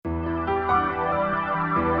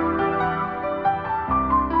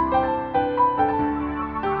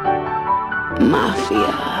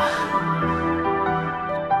Philadelphia.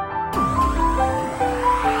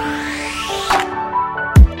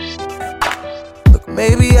 Look,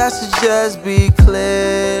 maybe I should just be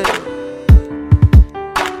clear.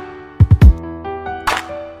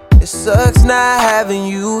 It sucks not having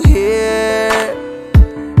you here.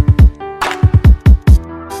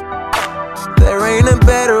 There ain't a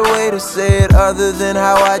better way to say it other than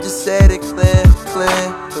how I just said it. Clear,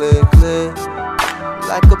 clear, clear, clear.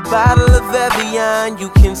 Like a bottle of Evian, you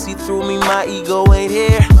can see through me, my ego ain't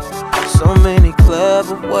here. So many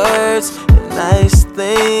clever words and nice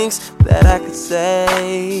things that I could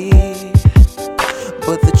say,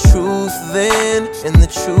 but the truth then and the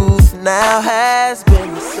truth now has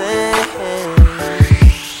been the same.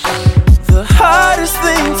 The hardest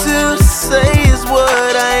thing to say is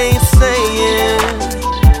what I ain't saying,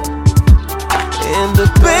 and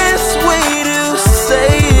the best way to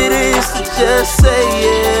say it is to just say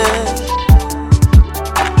it.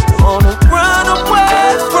 Wanna run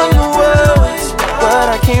away from the world, but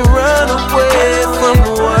I can't run away from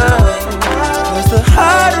the world. 'Cause the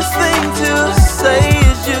hardest thing to say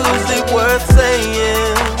is usually worth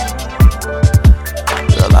saying.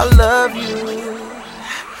 Girl, I love you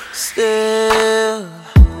still.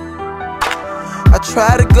 I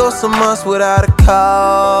try to go some months without a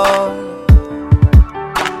call.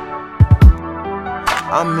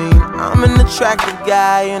 I mean, I'm an attractive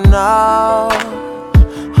guy and all.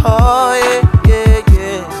 Oh yeah, yeah,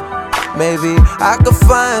 yeah. Maybe I could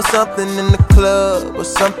find something in the club or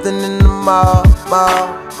something in the mall.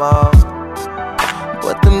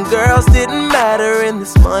 But them girls didn't matter, and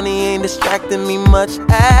this money ain't distracting me much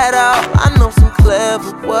at all. I know some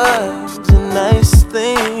clever words and nice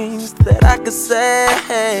things that I could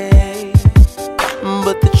say,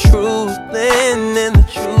 but the truth then and the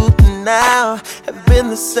truth now have been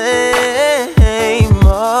the same.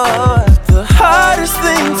 Oh, the hardest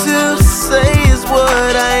thing to say is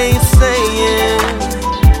what I ain't saying,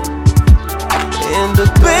 and the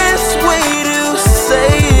best way to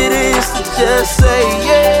say it is to just say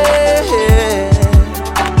yeah.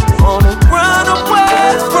 Wanna run away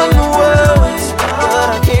from the world, but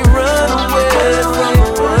I can't run away from the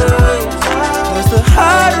world. 'Cause the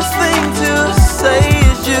hardest thing to say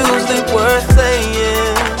is usually worth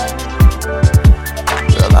saying.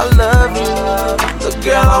 Girl, I love you. Look,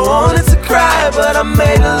 girl, I wanted to cry, but I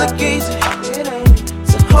made it look easy.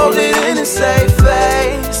 So hold it in a safe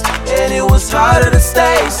face, and it was harder to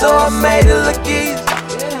stay, so I made it look easy.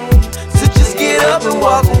 So just get up and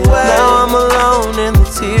walk away. Now I'm alone and the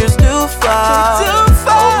tears do fall.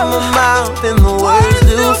 Open my mouth and the words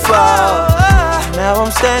do fall. Now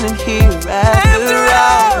I'm standing here after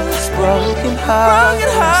all this broken heart.